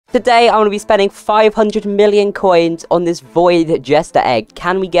Today, I'm going to be spending 500 million coins on this void jester egg.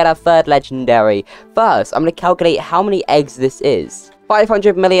 Can we get our third legendary? First, I'm going to calculate how many eggs this is.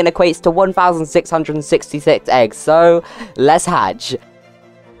 500 million equates to 1,666 eggs, so let's hatch.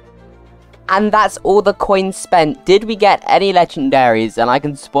 And that's all the coins spent. Did we get any legendaries? And I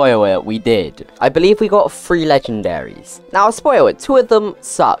can spoil it, we did. I believe we got 3 legendaries. Now, I'll spoil it. 2 of them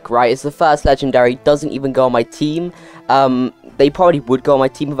suck, right? It's the first legendary, doesn't even go on my team. They probably would go on my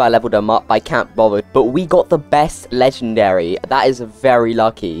team if I leveled them up, but I can't bother. But we got the best legendary. That is very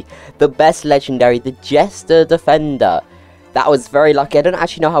lucky. The best legendary, the Jester Defender. That was very lucky. I don't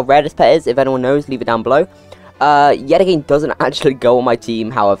actually know how rare this pet is. If anyone knows, leave it down below. Yet again, doesn't actually go on my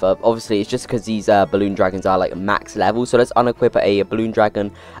team, however, obviously, it's just because these, balloon dragons are, like, max level, so let's unequip a balloon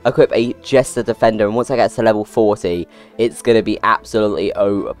dragon, equip a Jester Defender, and once I get to level 40, it's gonna be absolutely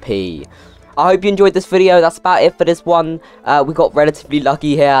OP. I hope you enjoyed this video. That's about it for this one. We got relatively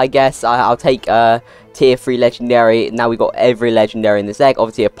lucky here, I guess. I'll take, tier 3 legendary. Now we got every legendary in this egg,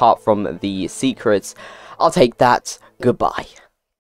 obviously, apart from the secrets. I'll take that. Goodbye.